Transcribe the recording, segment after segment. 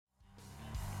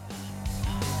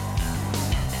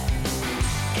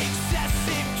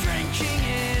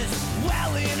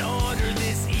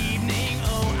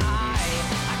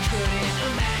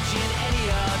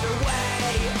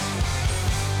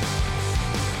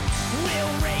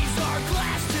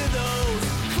those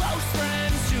close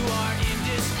friends who are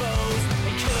indisposed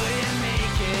and couldn't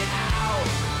make it out.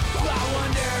 I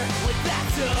wonder what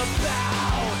that's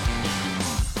about.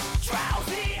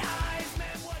 Drowsy eyes,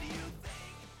 man, what do you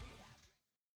think?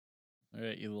 All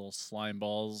right, you little slime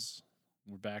balls.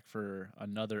 We're back for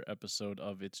another episode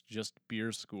of It's Just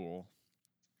Beer School.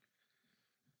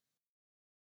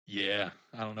 Yeah,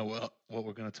 I don't know what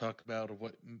we're going to talk about or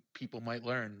what people might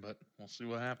learn, but we'll see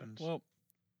what happens. Well,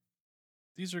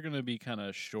 these are going to be kind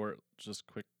of short, just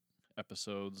quick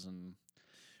episodes, and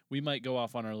we might go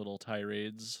off on our little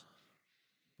tirades,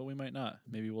 but we might not.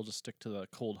 Maybe we'll just stick to the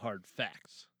cold, hard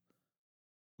facts.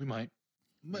 We might.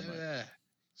 We might.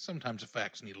 Sometimes the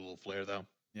facts need a little flair, though.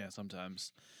 Yeah,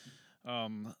 sometimes.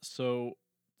 So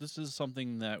this is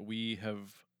something that we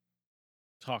have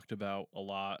talked about a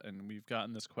lot, and we've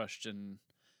gotten this question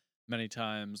many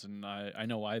times, and I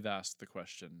know I've asked the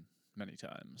question many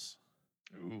times.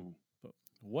 Ooh. But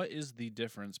what is the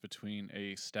difference between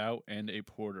a stout and a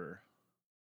porter?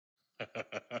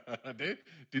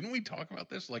 Didn't we talk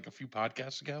about this like a few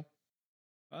podcasts ago?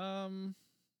 I'm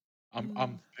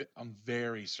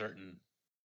very certain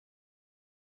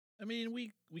I mean,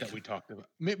 we that we talked about.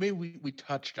 Maybe we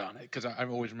touched on it because I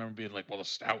always remember being like, "Well, a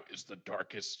stout is the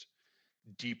darkest,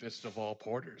 deepest of all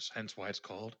porters, hence why it's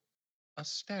called a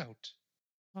stout.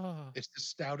 It's the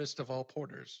stoutest of all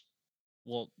porters."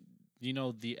 Well,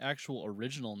 the actual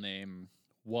original name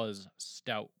was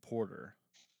Stout Porter.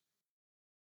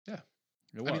 Yeah,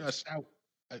 It I mean, a was. stout.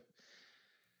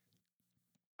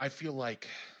 I feel like,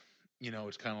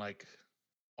 it's kind of like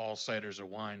all ciders are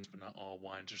wines, but not all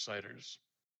wines are ciders.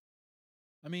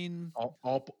 I mean, all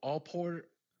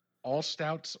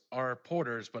stouts are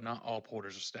porters, but not all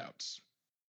porters are stouts.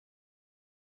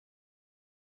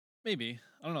 maybe.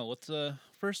 I don't know. Let's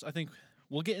first I think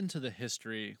we'll get into the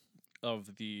history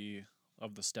of the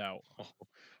stout.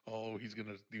 Oh, he's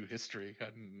gonna do history.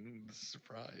 I'm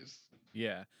surprised.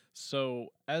 Yeah. So,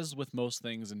 as with most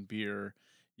things in beer,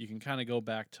 you can kind of go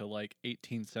back to like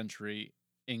 18th century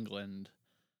England.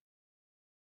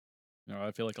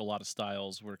 I feel like a lot of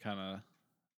styles were kind of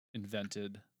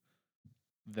invented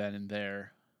then and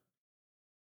there.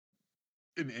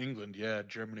 In England, yeah,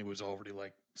 Germany was already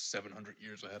like 700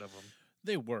 years ahead of them.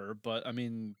 They were, but I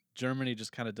mean, Germany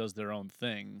just kind of does their own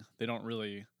thing. They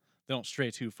don't stray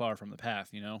too far from the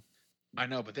path, I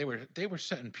know, but they were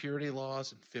setting purity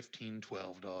laws in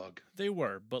 1512, dog. They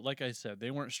were, but like I said,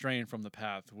 they weren't straying from the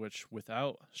path, which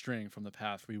without straying from the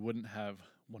path, we wouldn't have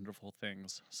wonderful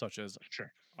things such as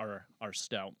Sure. our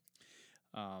stout.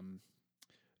 And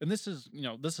this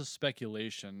is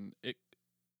speculation. It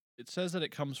says that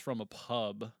it comes from a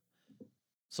pub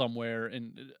somewhere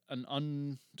in an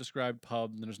undescribed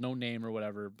pub. There's no name or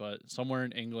whatever, but somewhere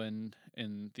in England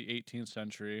in the 18th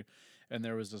century, and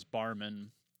there was this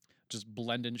barman just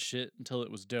blending shit until it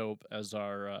was dope, as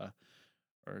our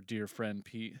dear friend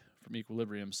Pete from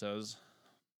Equilibrium says.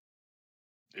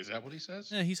 Is that what he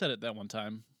says? Yeah, he said it that one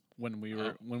time when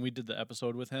we did the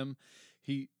episode with him.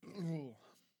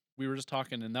 We were just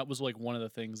talking, and that was like one of the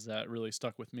things that really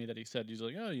stuck with me that he said. He's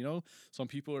like, "Oh, some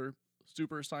people are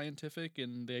super scientific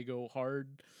and they go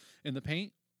hard in the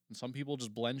paint, and some people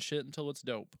just blend shit until it's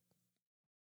dope."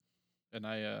 And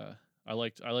I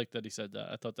liked that he said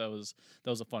that. I thought that was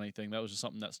a funny thing. That was just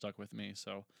something that stuck with me.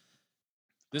 So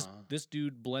this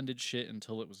dude blended shit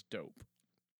until it was dope.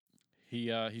 He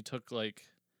took like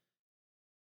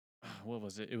what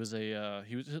was it? It was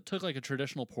took like a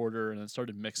traditional porter and then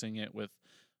started mixing it with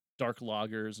dark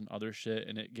lagers and other shit,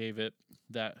 and it gave it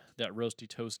that roasty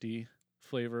toasty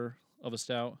flavor of a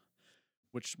stout,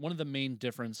 which one of the main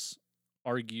difference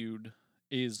argued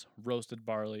is roasted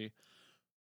barley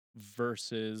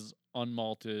versus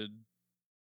unmalted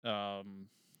god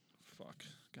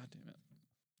damn it.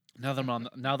 Now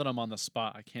that I'm on the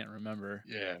spot, I can't remember.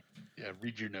 Yeah.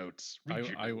 Read your notes.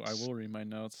 I will read my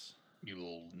notes. You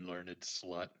little learned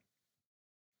slut.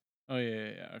 Oh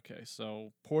yeah. Okay,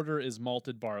 so porter is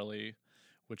malted barley,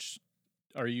 which,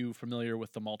 are you familiar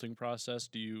with the malting process?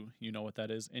 Do you know what that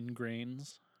is in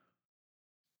grains?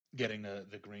 Getting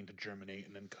the grain to germinate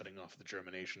and then cutting off the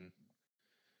germination.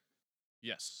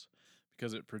 Yes,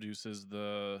 because it produces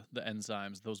the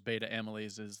enzymes, those beta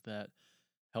amylases that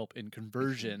help in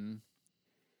conversion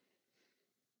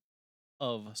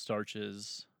of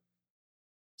starches,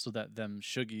 so that them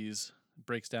suggies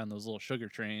breaks down those little sugar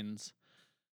trains.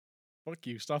 Fuck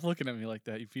you! Stop looking at me like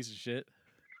that, you piece of shit.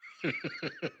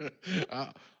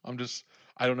 I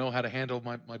don't know how to handle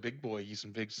my big boy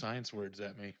using big science words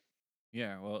at me.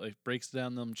 Yeah, well, it breaks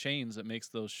down them chains that makes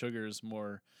those sugars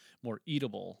more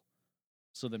eatable.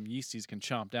 so them yeasties can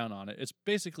chomp down on it. It's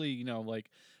basically, you know, like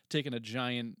taking a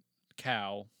giant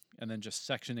cow and then just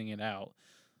sectioning it out,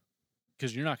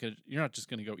 because you're not just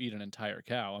gonna go eat an entire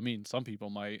cow. I mean, some people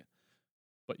might,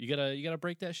 but you gotta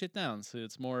break that shit down so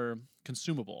it's more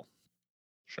consumable.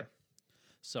 Sure.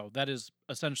 So that is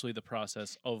essentially the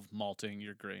process of malting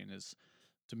your grain, is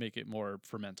to make it more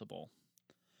fermentable.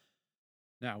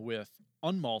 Now with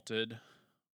unmalted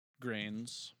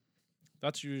grains,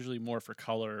 that's usually more for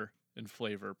color and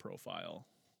flavor profile.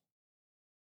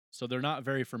 So they're not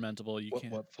very fermentable. You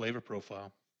can't. What flavor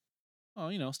profile? Oh,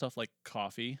 you know, stuff like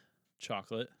coffee,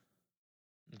 chocolate.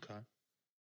 Okay.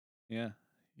 Yeah,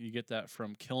 you get that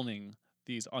from kilning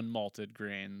these unmalted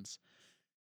grains.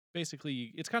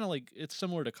 Basically, it's kind of like, it's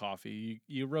similar to coffee.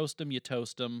 You roast them, you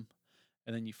toast them,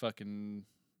 and then you fucking,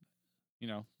 you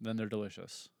know, then they're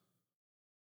delicious.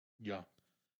 Yeah.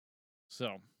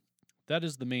 So that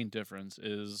is the main difference: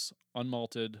 is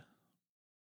unmalted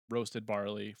roasted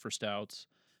barley for stouts,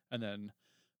 and then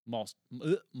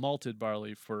malted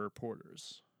barley for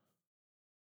porters.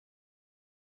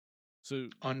 So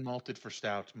Unmalted for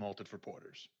stouts, malted for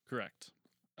porters. correct.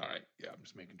 All right. Yeah, I'm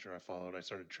just making sure I followed. I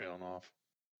started trailing off.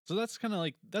 So that's kind of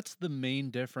like, that's the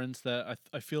main difference that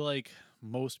I feel like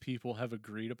most people have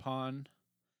agreed upon.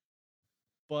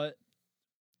 But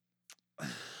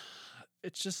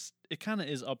it's just, it kind of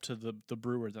is up to the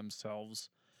brewer themselves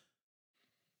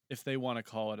if they want to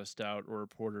call it a stout or a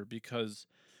porter, because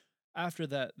after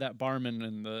that barman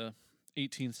in the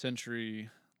 18th century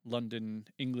London,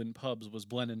 England pubs was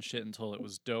blending shit until it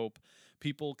was dope,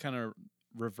 people kind of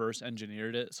reverse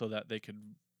engineered it so that they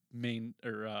could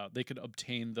they could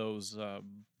obtain those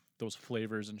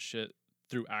flavors and shit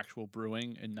through actual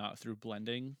brewing and not through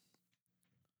blending.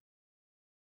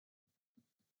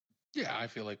 Yeah, I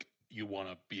feel like you want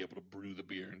to be able to brew the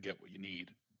beer and get what you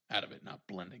need out of it, not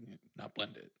blending it, not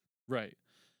blend it. Right.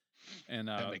 And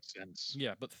That makes sense.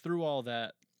 yeah, but through all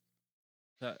that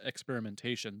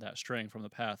experimentation, that straying from the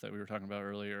path that we were talking about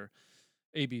earlier,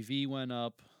 ABV went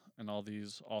up and all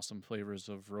these awesome flavors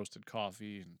of roasted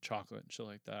coffee and chocolate and shit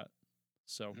like that.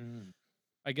 So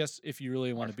I guess if you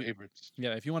really want to be, favorites.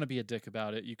 yeah, if you want to be a dick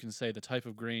about it, you can say the type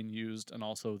of grain used and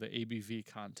also the ABV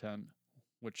content,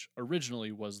 which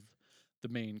originally was the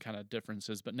main kind of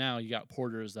differences. But now you got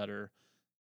porters that are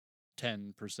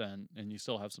 10%, and you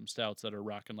still have some stouts that are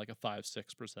rocking like a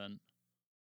 5-6%.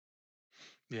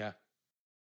 Yeah.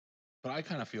 But I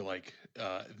kind of feel like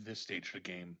in this stage of the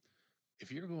game,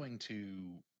 if you're going to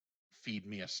feed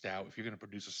me a stout, if you're going to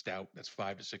produce a stout that's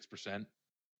 5 to 6%,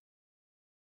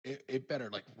 it better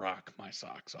like rock my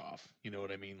socks off. You know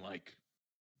what I mean? Like,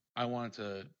 I want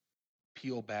to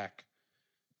peel back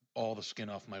all the skin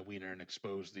off my wiener and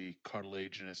expose the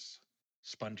cartilaginous,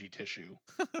 spongy tissue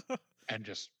and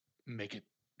just make it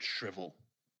shrivel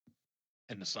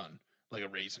in the sun like a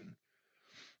raisin.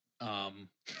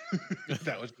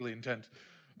 That was really intense.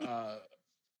 But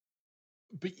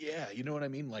yeah, you know what I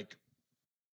mean? Like,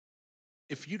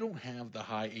 if you don't have the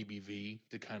high ABV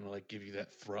to kind of like give you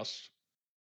that thrust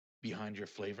behind your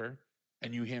flavor,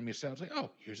 and you hand me a stout, it's like, oh,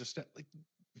 here's a stout. Like,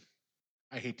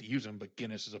 I hate to use them, but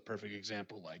Guinness is a perfect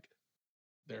example. Like,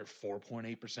 they're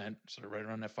 4.8%, so they're right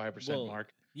around that 5%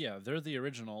 mark. Yeah, they're the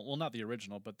original. Well, not the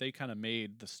original, but they kind of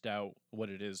made the stout what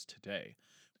it is today.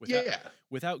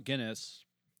 Without Guinness,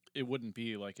 it wouldn't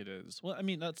be like it is. Well, I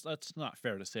mean, that's not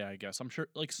fair to say, I guess. I'm sure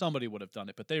like somebody would have done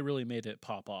it, but they really made it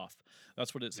pop off.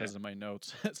 That's what it says in my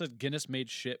notes. It says Guinness made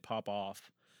shit pop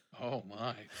off. Oh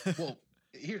my. Well,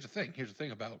 here's the thing. Here's the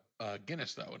thing about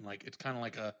Guinness though, and like it's kind of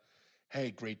like a,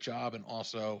 hey, great job, and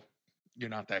also you're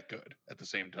not that good at the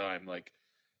same time. Like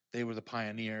they were the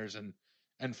pioneers,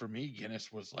 and for me, Guinness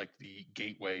was like the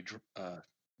gateway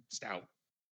stout.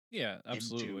 Yeah,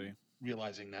 absolutely. Into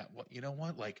realizing that what,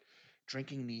 like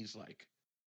drinking these like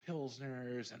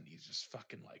pilsners and these just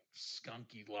fucking like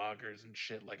skunky lagers and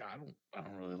shit. Like I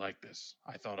don't really like this.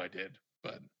 I thought I did,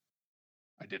 but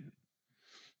I didn't.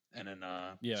 And then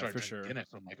yeah, started for drinking sure. Guinness.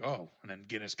 I'm like, oh, and then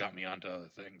Guinness got me onto other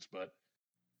things. But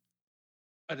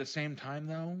at the same time,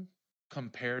 though,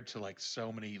 compared to like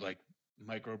so many like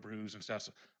microbrews and stuff,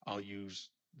 I'll use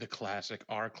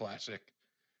our classic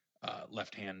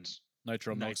left hands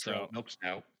Nitro milk stout. milk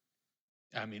stout.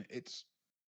 I mean, it's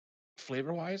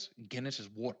flavor wise, Guinness is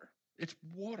water. It's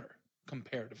water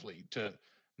comparatively to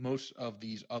most of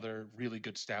these other really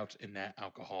good stouts in that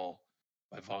alcohol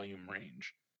by volume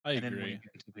range. I And then when agree. you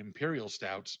get into the imperial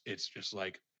stouts, it's just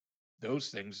like those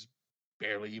things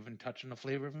barely even touching the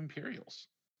flavor of imperials.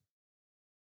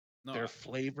 No, They're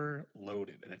flavor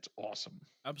loaded, and it's awesome.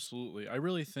 absolutely. I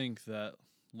really think that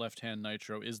left hand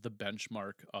nitro is the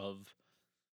benchmark of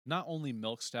not only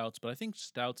milk stouts, but I think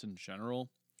stouts in general,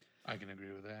 I can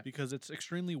agree with that. because it's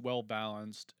extremely well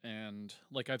balanced. And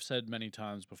like I've said many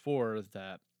times before,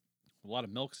 that a lot of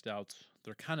milk stouts,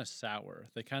 they're kind of sour.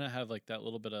 They kind of have like that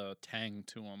little bit of tang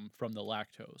to them from the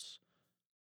lactose.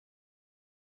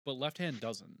 But Left Hand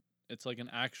doesn't. It's like an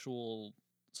actual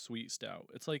sweet stout.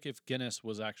 It's like if Guinness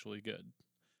was actually good,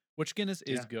 which Guinness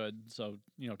is Yeah. good. So,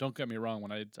 don't get me wrong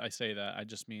when I say that. I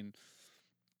just mean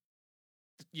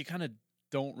you kind of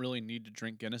don't really need to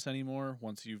drink Guinness anymore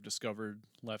once you've discovered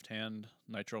Left Hand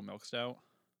Nitro Milk Stout.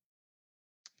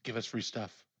 Give us free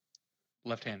stuff.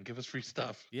 Left Hand, give us free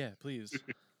stuff. Yeah, please.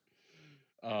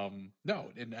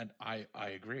 No, and I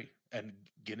agree. And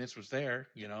Guinness was there,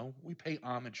 We pay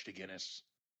homage to Guinness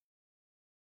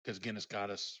because Guinness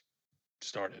got us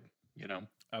started, And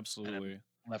Absolutely. then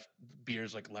left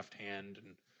beers like Left Hand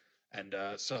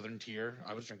and Southern Tier.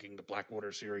 I was drinking the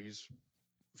Blackwater series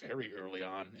very early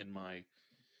on in my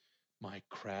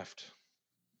craft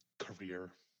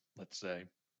career, let's say.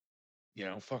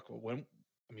 Fuck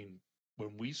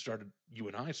when we started, you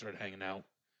and I started hanging out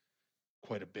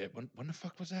quite a bit. When the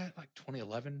fuck was that? Like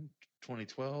 2011,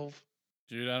 2012?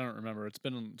 Dude, I don't remember. It's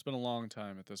been a long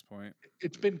time at this point.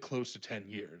 It's been close to 10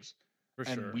 years. For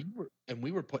And sure.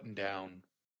 we were putting down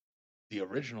the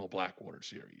original Blackwater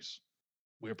series.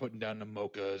 We were putting down the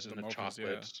mochas and the mochas, yeah.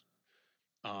 chocolates.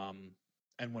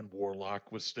 And when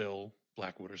Warlock was still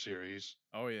Blackwater series.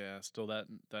 Oh yeah, still that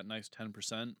nice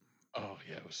 10%. Oh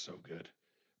yeah, it was so good.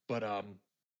 But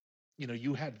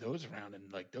you had those around,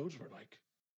 and like those were like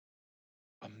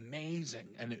amazing,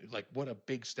 and like what a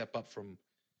big step up from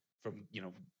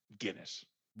Guinness,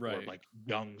 or Right. like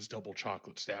Young's double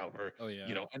chocolate stout, or Oh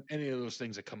yeah. and any of those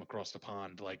things that come across the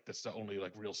pond. Like that's the only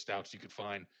like real stouts you could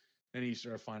find. And you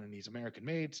start finding these American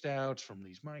made stouts from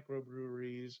these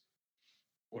microbreweries,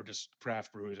 or just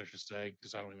craft breweries, I should say,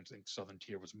 because I don't even think Southern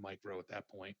Tier was micro at that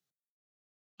point.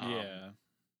 Yeah.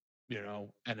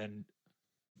 And then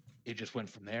it just went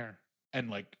from there. And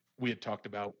like we had talked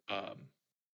about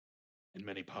in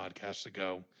many podcasts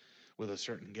ago with a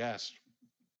certain guest,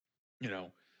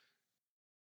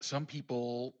 some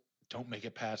people don't make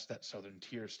it past that Southern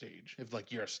Tier stage. If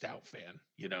like you're a stout fan,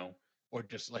 or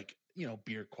just like,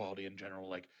 beer quality in general,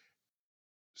 like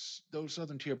those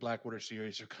Southern Tier Blackwater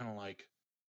series are kind of like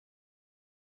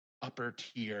upper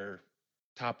tier,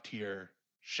 top tier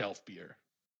shelf beer.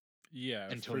 Yeah,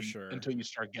 Until for sure. until you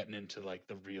start getting into like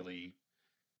the really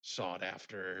sought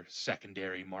after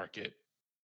secondary market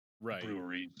Right.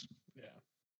 breweries. Yeah.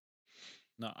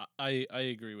 No, I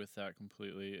agree with that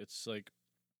completely. It's like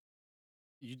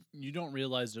you don't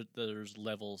realize that there's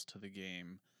levels to the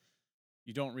game.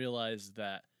 You don't realize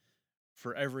that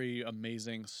for every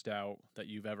amazing stout that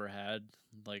you've ever had,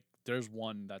 like there's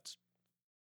one that's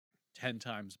 10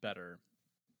 times better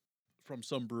from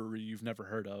some brewery you've never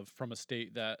heard of, from a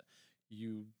state that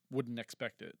you wouldn't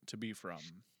expect it to be from.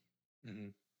 Mm-hmm.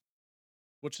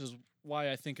 Which is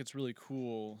why I think it's really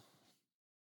cool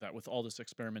that with all this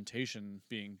experimentation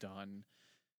being done,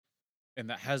 and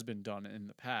that has been done in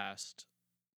the past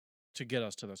to get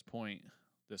us to this point,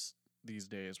 these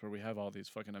days, where we have all these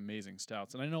fucking amazing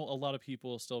stouts. And I know a lot of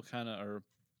people still kind of are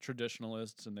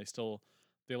traditionalists, and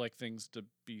they like things to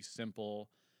be simple,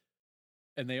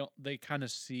 and they kind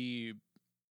of see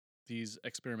these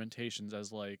experimentations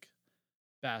as like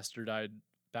bastardized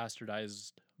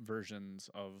versions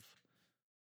of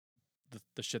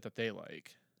the shit that they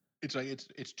like. It's like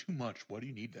it's too much. Why do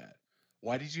you need that?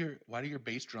 Why do your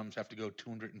bass drums have to go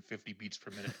 250 beats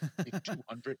per minute? Is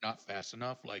 200 not fast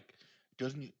enough? Like it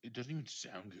doesn't even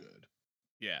sound good.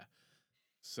 Yeah.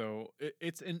 So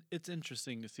it's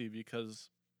interesting to see, because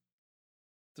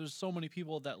there's so many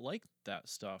people that like that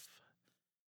stuff.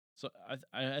 So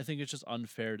I think it's just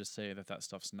unfair to say that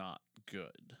stuff's not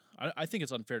good. I think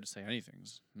it's unfair to say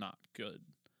anything's not good.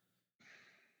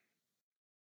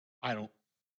 I don't.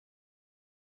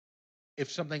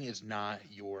 If something is not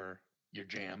your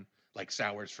jam, like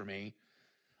sours for me,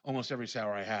 almost every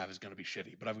sour I have is going to be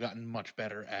shitty. But I've gotten much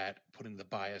better at putting the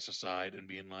bias aside and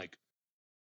being like,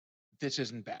 this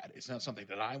isn't bad. It's not something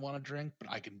that I want to drink,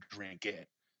 but I can drink it.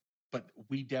 But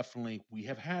we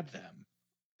have had them.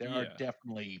 There are Yeah.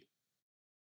 definitely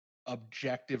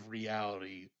objective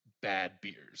reality bad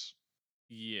beers.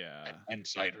 Yeah. And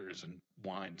ciders and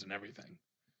wines and everything.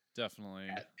 Definitely.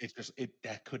 It's just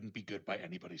that couldn't be good by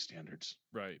anybody's standards.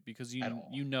 Right, because at all.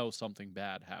 you know something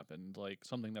bad happened, like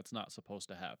something that's not supposed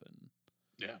to happen.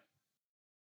 Yeah.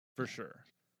 For sure.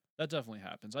 That definitely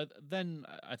happens. I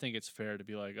think it's fair to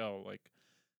be like, oh, like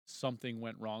something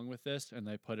went wrong with this and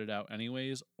they put it out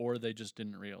anyways, or they just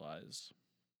didn't realize.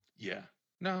 Yeah.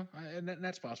 No, and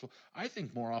that's possible. I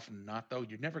think more often than not, though,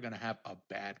 you're never going to have a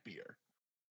bad beer.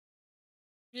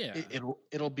 Yeah,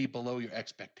 It'll be below your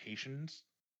expectations,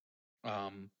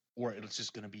 or it's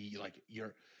just going to be like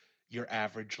your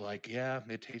average. Like, yeah,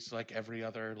 it tastes like every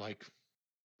other like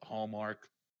Hallmark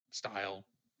style,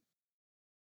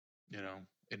 you know,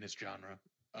 in this genre.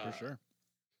 for Uh, sure.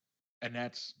 and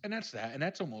that's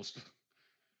almost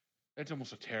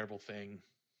a terrible thing.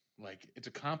 Like, it's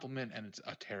a compliment, and it's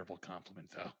a terrible compliment,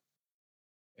 though.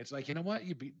 It's like, you know what?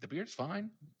 The beer's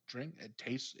fine. Drink it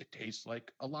tastes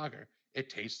like a lager. It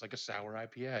tastes like a sour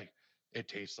IPA. It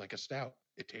tastes like a stout.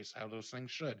 It tastes how those things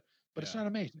should. But it's Yeah, not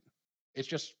amazing. It's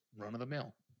just run of the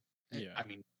mill. yeah, I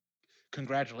mean,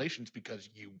 congratulations because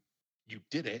you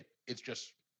did it.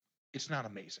 It's not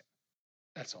amazing.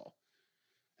 That's all.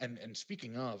 And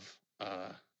speaking of,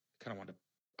 kind of want to,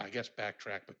 I guess,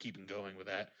 backtrack, but keeping going with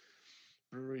that,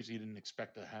 breweries you didn't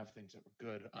expect to have things that were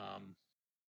good. I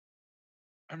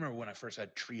remember when I first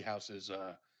had Treehouse's.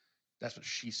 That's what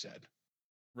she said.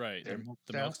 right. Their milk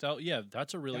The milk stout. stout. Yeah,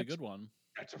 that's a really That's good one.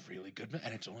 that's a really good,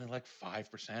 and it's only like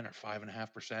 5% or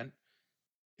 5.5%.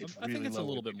 It's I think really it's a low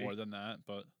little bit ABV. more than that,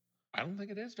 but I don't think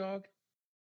it is, dog.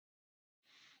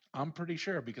 I'm pretty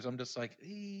sure because I'm just like,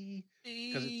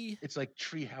 because eh. it's like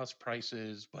Treehouse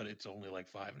prices, but it's only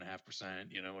like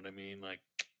 5.5%. You know what I mean? Like,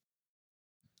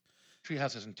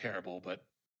 Treehouse isn't terrible, but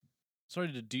Sorry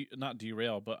to not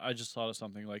derail, but I just thought of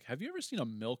something. Like, have you ever seen a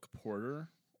milk porter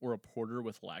or a porter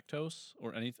with lactose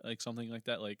or anything like something like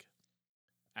that? Like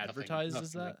nothing, advertised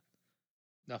as nothing that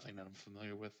that? nothing that I'm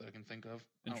familiar with that I can think of.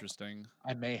 Interesting.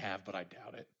 I may have, but I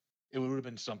doubt it. It would have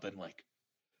been something like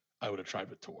I would have tried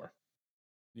with Tor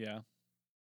Yeah.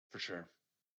 for sure.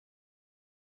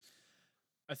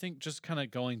 I think just kind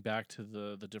of going back to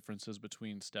the differences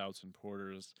between stouts and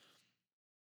porters.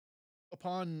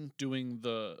 Upon doing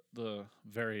the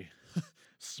very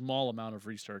small amount of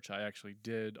research I actually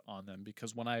did on them,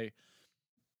 because when I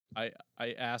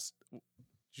asked, did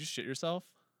you shit yourself?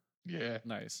 Yeah.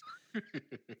 Nice.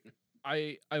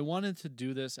 I wanted to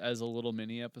do this as a little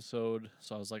mini episode,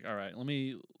 so I was like, all right, let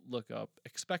me look up,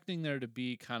 expecting there to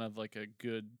be kind of like a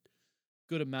good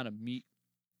amount of meat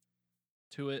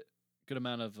to it, good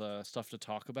amount of stuff to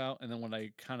talk about. And then when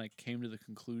I kind of came to the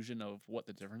conclusion of what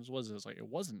the difference was, it was like it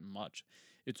wasn't much.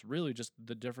 It's really just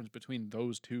the difference between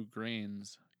those two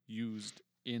grains used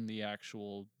in the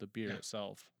beer Yeah.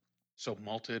 itself. So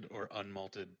malted or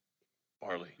unmalted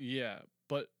barley. Yeah,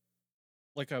 but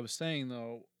like I was saying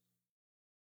though,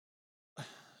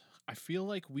 I feel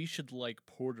like we should like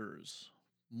porters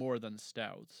more than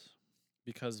stouts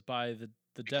because by the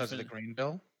Because of the defin grain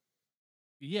bill?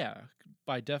 yeah,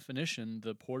 by definition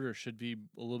the porter should be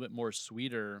a little bit more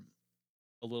sweeter,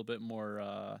 a little bit more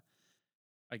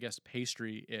I guess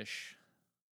pastry-ish.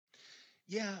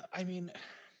 Yeah, I mean,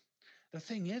 the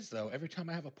thing is though, every time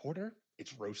I have a porter,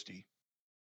 it's roasty.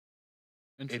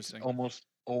 It's Interesting. almost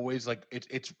always like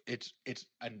it's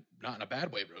and not in a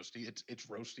bad way roasty. It's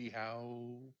roasty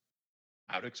how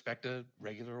I'd expect a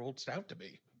regular old stout to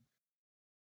be.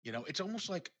 You know, it's almost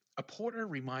like a porter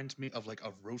reminds me of like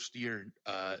a roastier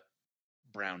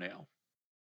brown ale.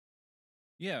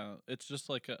 Yeah, it's just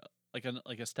like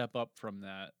a step up from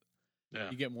that. Yeah.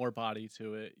 You get more body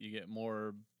to it, you get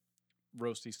more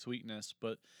roasty sweetness,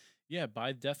 but yeah,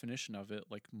 by definition of it,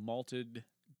 like malted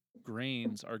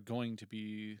grains are going to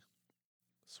be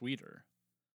sweeter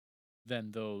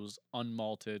than those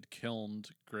unmalted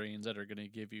kilned grains that are going to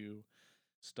give you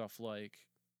stuff like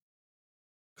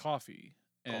coffee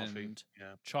Coffee. and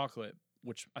Yeah. chocolate,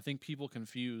 which I think people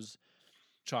confuse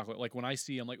chocolate. Like when I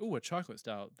see, I'm like, oh, a chocolate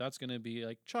stout, that's going to be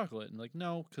like chocolate. And like,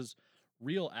 no, because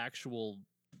real actual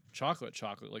chocolate,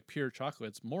 like pure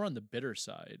chocolate's more on the bitter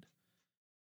side.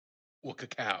 Well,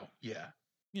 cacao. Yeah.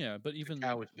 Yeah, but even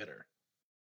Cacao is bitter.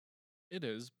 it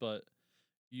is,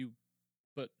 you,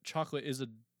 but chocolate is a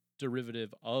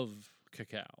derivative of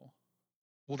cacao.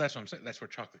 Well, that's what I'm saying. That's where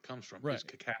chocolate comes from, is Right,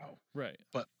 cacao. right,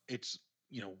 But it's,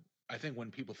 I think when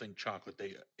people think chocolate,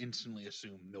 they instantly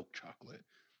assume milk chocolate,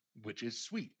 which is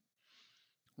sweet.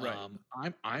 right.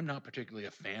 I'm not particularly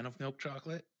a fan of milk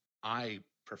chocolate. I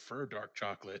prefer dark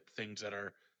chocolate, things that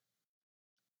are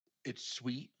it's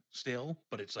sweet still,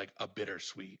 but it's like a bitter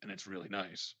sweet, and it's really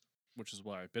nice. Which is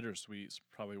why bittersweet is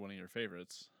probably one of your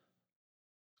favorites.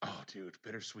 Oh, dude,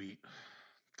 bittersweet.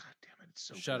 God damn it, it's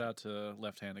so Shout good. out to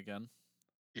Left Hand again.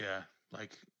 Yeah,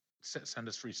 like send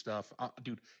us free stuff,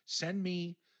 dude. Send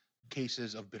me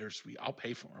cases of bittersweet. I'll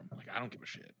pay for them. Like, I don't give a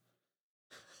shit.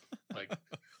 Like,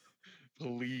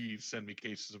 please send me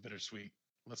cases of bittersweet.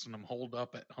 Listen, I'm holed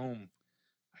up at home.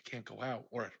 I can't go out,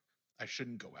 or I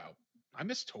shouldn't go out. I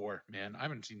miss Tor, man. I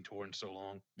haven't seen Tor in so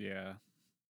long. Yeah.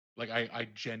 Like I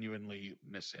genuinely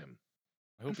miss him.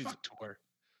 I And hope he's fuck Tor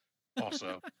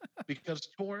also. Because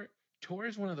Tor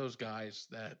is one of those guys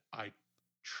that I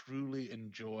truly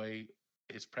enjoy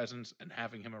his presence and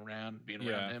having him around, being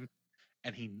around yeah, him,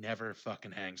 and he never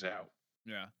fucking hangs out.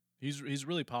 yeah. He's a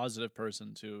really positive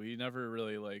person too. He never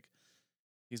really like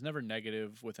he's never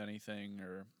negative with anything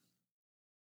or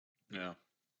Yeah.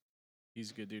 he's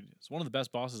a good dude. It's one of the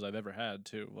best bosses I've ever had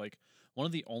too. Like one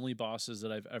of the only bosses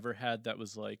that I've ever had that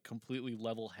was like completely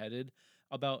level-headed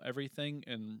about everything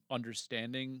and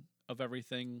understanding of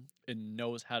everything and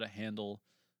knows how to handle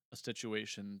a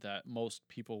situation that most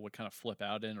people would kind of flip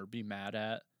out in or be mad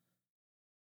at.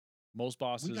 Most We got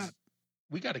bosses,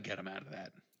 we got to get him out of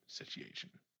that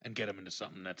situation and get him into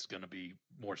something that's going to be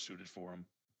more suited for him.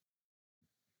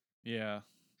 yeah.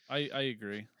 I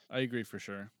agree. I agree for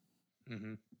sure.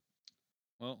 Hmm.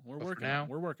 Well, But for now,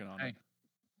 we're working on it. hey,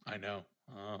 I know.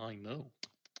 I know.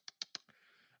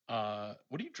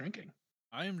 What are you drinking?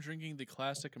 I am drinking the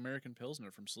classic American Pilsner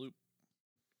from Sloop.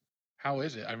 How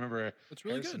is it? I remember It's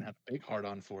really Harrison good. had a big heart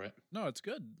on for it. No, it's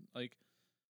good. Like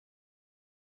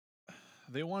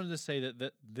they wanted to say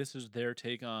that this is their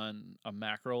take on a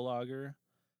macro lager,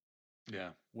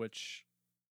 Yeah. which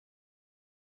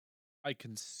I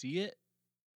can see it,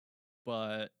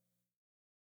 but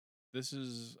this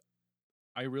is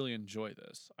I really enjoy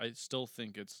this. I still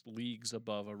think it's leagues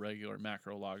above a regular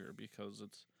macro lager because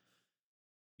it's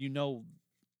you know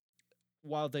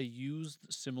while they used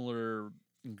similar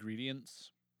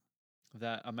ingredients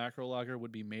that a macro lager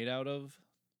would be made out of,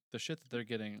 the shit that they're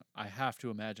getting, I have to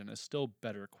imagine, is still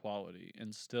better quality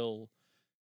and still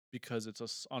because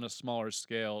it's on a smaller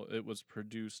scale, it was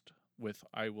produced with,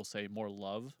 I will say, more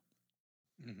love.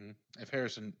 Hmm. If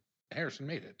Harrison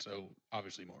made it, so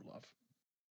obviously more love.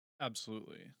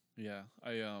 Absolutely, yeah.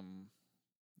 I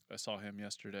saw him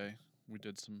yesterday. We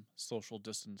did some social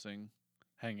distancing,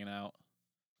 hanging out.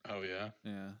 Oh yeah.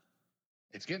 Yeah.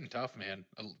 It's getting tough, man.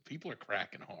 People are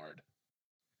cracking hard.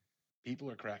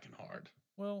 People are cracking hard.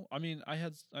 Well, I mean, I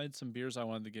had some beers I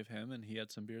wanted to give him, and he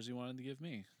had some beers he wanted to give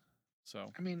me.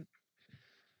 So I mean,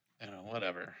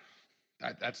 whatever.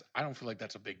 That's I don't feel like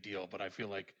that's a big deal, but I feel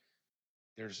like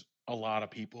there's a lot of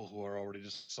people who are already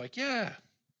just like, yeah,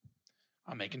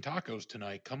 I'm making tacos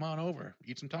tonight. Come on over,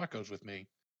 eat some tacos with me.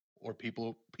 Or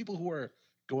people who are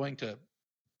going to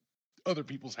other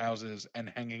people's houses and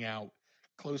hanging out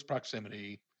close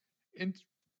proximity in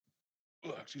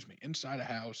excuse me, inside a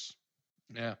house.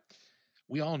 Yeah.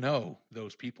 We all know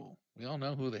those people. We all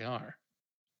know who they are.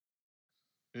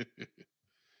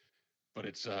 But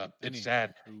it's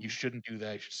sad. You anywho, shouldn't do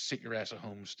that. You should sit your ass at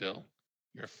home still.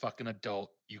 You're a fucking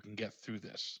adult. You can get through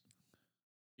this.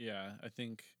 yeah, I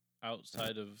think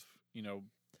outside of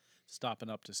stopping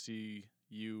up to see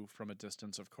you from a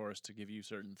distance, of course, to give you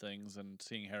certain things, and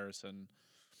seeing Harrison,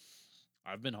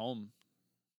 I've been home.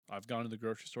 I've gone to the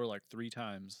grocery store like 3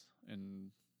 times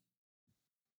in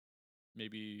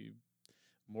maybe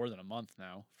more than a month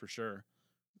now, for sure.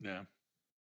 Yeah.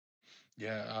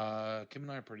 Yeah. Kim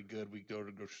and I are pretty good. We go to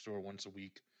the grocery store once a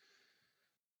week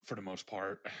for the most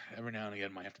part. Every now and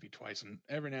again, might have to be twice. And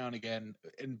every now and again,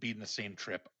 and being the same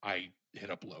trip, I hit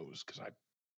up Lowe's because I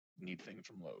need things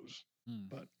from Lowe's. Hmm.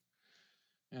 But,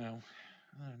 other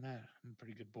than that, I'm a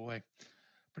pretty good boy.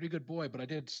 Pretty good boy. But I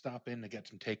did stop in to get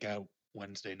some takeout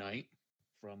Wednesday night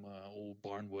from old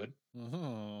Barnwood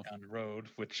Oh, down the road,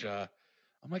 which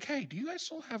I'm like, hey, do you guys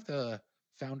still have the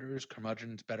Founders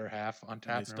Curmudgeon's Better Half on and they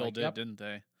tap? And they're still like, did, yep. didn't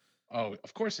they? Oh,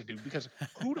 of course they do. Because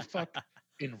who the fuck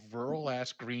in rural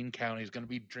ass Greene County is going to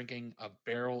be drinking a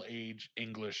barrel aged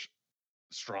English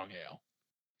strong ale?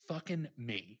 Fucking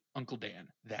me, Uncle Dan.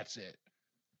 That's it.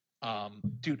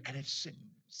 Dude, and it's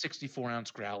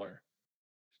 64-ounce growler,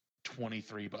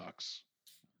 $23.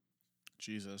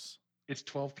 Jesus. It's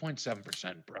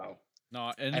 12.7%, bro.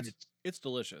 No, and And it's it's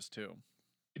delicious too.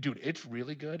 dude, it's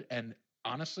really good. And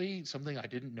honestly, something I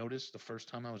didn't notice the first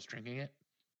time I was drinking it,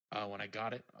 when I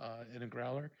got it in a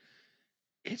growler,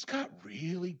 it's got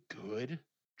really good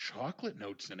chocolate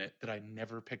notes in it that I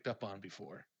never picked up on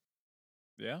before.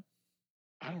 Yeah.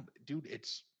 I don't, dude,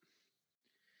 it's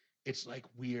like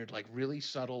weird, like really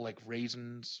subtle, like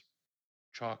raisins,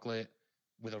 chocolate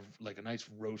with a nice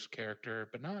roast character,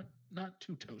 but not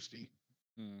too toasty.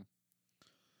 Hmm.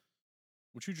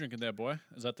 What you drinking there, boy?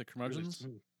 Is that the Really curmudgeons?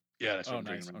 smooth. Yeah, that's what Oh, I'm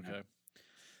drinking nice. right now. Okay.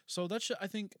 So that should I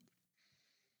think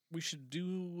we should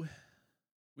do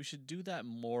we should do that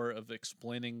more of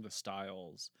explaining the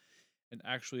styles and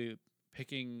actually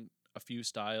picking a few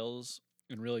styles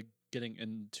and really getting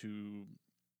into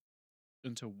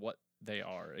what they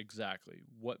are exactly.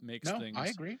 What makes No, I things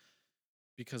agree.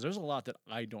 because there's a lot that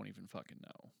I don't even fucking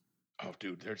know. Oh,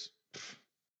 dude,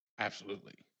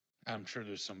 absolutely. I'm sure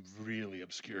there's some really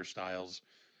obscure styles.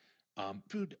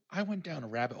 Dude, I went down a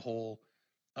rabbit hole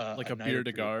Like a a night or beer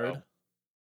to two guard. ago.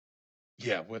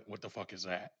 Yeah, what the fuck is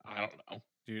that? I don't know.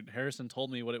 Dude, Harrison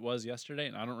told me what it was yesterday,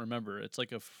 and I don't remember. It's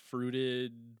like a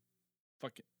fruited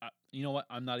fucking. You know what?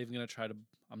 I'm not even gonna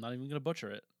butcher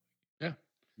it. Yeah,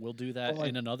 We'll do but that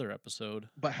in another episode.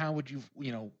 But how would you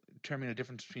determine the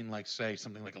difference between, like, say,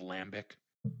 something like a lambic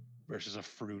versus a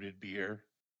fruited beer?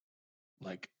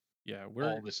 Like, Yeah,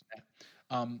 all this.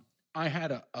 I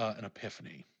had an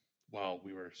epiphany while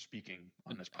we were speaking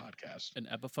on this podcast. An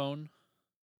Epiphone.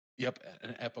 Yep,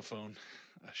 an Epiphone,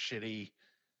 a shitty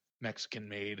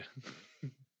Mexican-made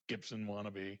Gibson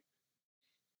wannabe.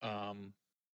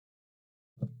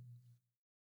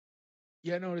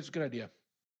 Yeah, no, it's a good idea.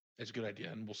 It's a good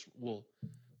idea, and we'll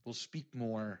speak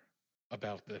more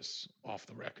about this off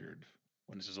the record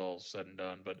when this is all said and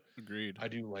done. But Agreed. I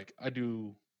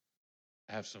do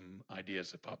have some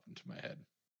ideas that popped into my head.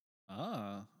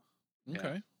 Ah, Yeah.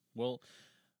 okay. Well,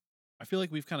 I feel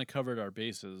like we've kind of covered our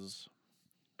bases.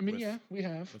 I mean, yeah, we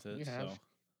have. With it, we have. so.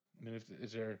 I mean,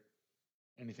 is there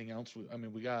anything else?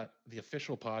 We got the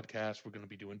official podcast we're going to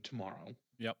be doing tomorrow.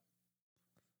 Yep.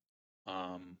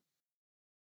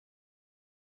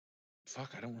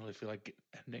 Fuck, I don't really feel like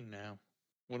ending now.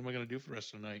 What am I going to do for the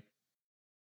rest of the night?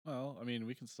 Well, I mean,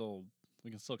 we can still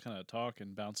kind of talk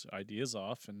and bounce ideas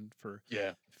off and for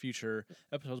Yeah. future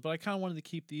episodes, but I kind of wanted to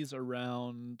keep these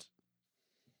around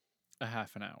a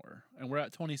half an hour, and we're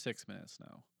at 26 minutes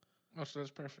now. Oh, so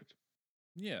that's perfect.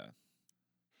 Yeah.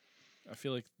 I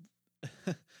feel like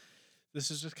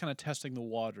this is just kind of testing the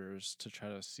waters to try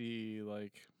to see,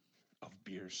 like, Of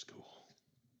beer school.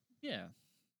 Yeah.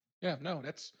 Yeah, no,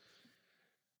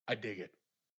 I dig it.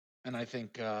 And I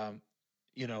think,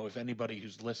 if anybody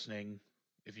who's listening,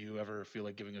 if you ever feel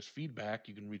like giving us feedback,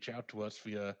 you can reach out to us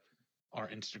via our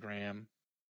Instagram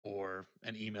or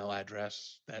an email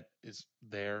address that is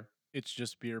there. It's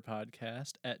just beer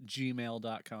podcast at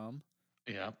gmail.com.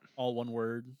 Yeah. All one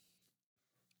word.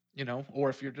 Or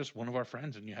if you're just one of our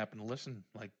friends and you happen to listen,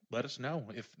 like, let us know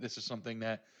if this is something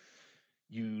that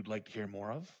you'd like to hear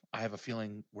more of. I have a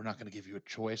feeling we're not going to give you a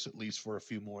choice, at least for a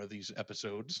few more of these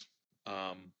episodes.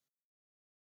 But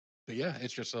yeah,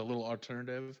 it's just a little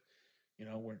alternative.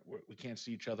 We can't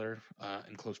see each other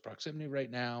in close proximity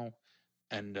right now.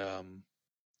 And,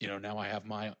 now I have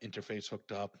my interface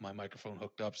hooked up, my microphone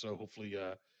hooked up. So hopefully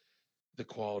the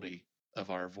quality of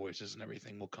our voices and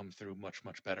everything will come through much,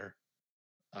 much better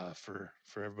for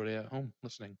everybody at home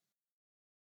listening.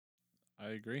 I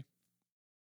agree.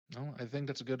 No, I think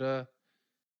that's a good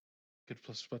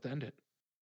spot to end it.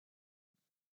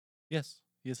 Yes,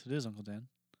 it is, Uncle Dan.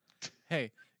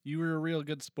 Hey, you were a real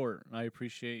good sport. I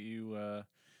appreciate you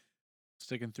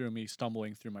sticking through me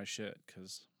stumbling through my shit,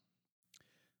 because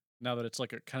now that it's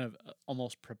like a kind of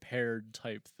almost prepared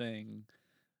type thing,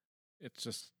 it's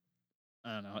just,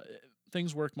 I don't know,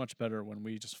 things work much better when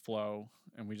we just flow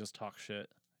and we just talk shit,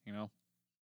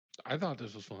 I thought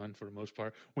this was fun for the most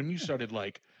part. When you started,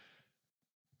 like,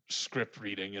 script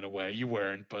reading in a way, you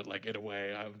weren't, but, like, in a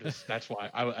way, that's why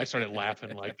I started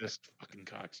laughing like this fucking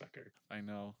cocksucker. I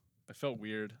know. I felt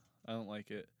weird. I don't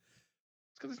like it.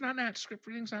 It's because it's not script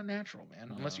reading's not natural, man.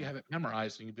 No. Unless you have it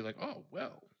memorized and you'd be like, oh,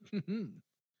 well.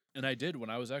 And I did when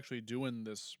I was actually doing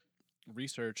this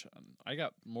research. I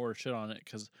got more shit on it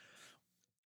because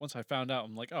once I found out,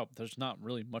 I'm like, oh, there's not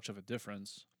really much of a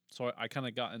difference. So I kind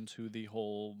of got into the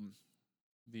whole,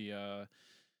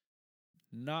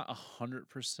 not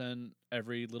 100%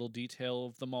 every little detail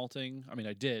of the malting. I mean,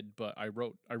 I did, but I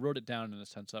wrote it down in a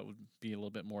sense that would be a little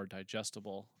bit more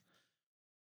digestible.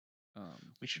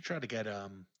 We should try to get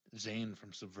Zane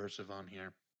from Subversive on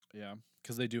here. Yeah,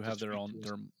 because they do have their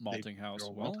malting house.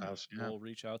 We'll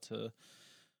reach out to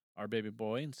our baby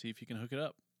boy and see if he can hook it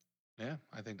up. Yeah,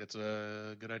 I think that's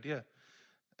a good idea.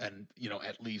 And,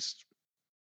 at least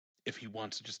if he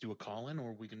wants to just do a call-in,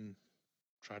 or we can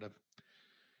try to,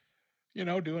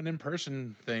 do an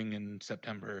in-person thing in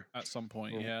September. At some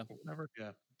point, yeah. Whatever,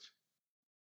 yeah.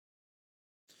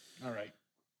 All right,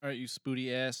 you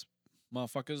spooty ass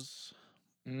motherfuckers.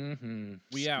 Mm-hmm.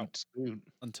 We out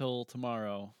until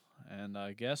tomorrow. And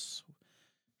I guess,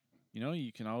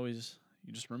 you can always,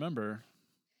 you just remember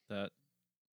that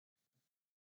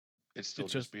it's still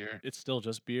just beer. It's still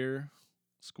just beer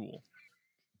school.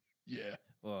 Yeah.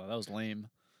 Well, that was lame.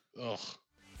 Ugh. All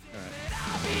right.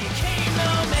 I became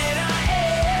the man I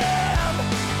am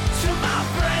to my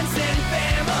friends.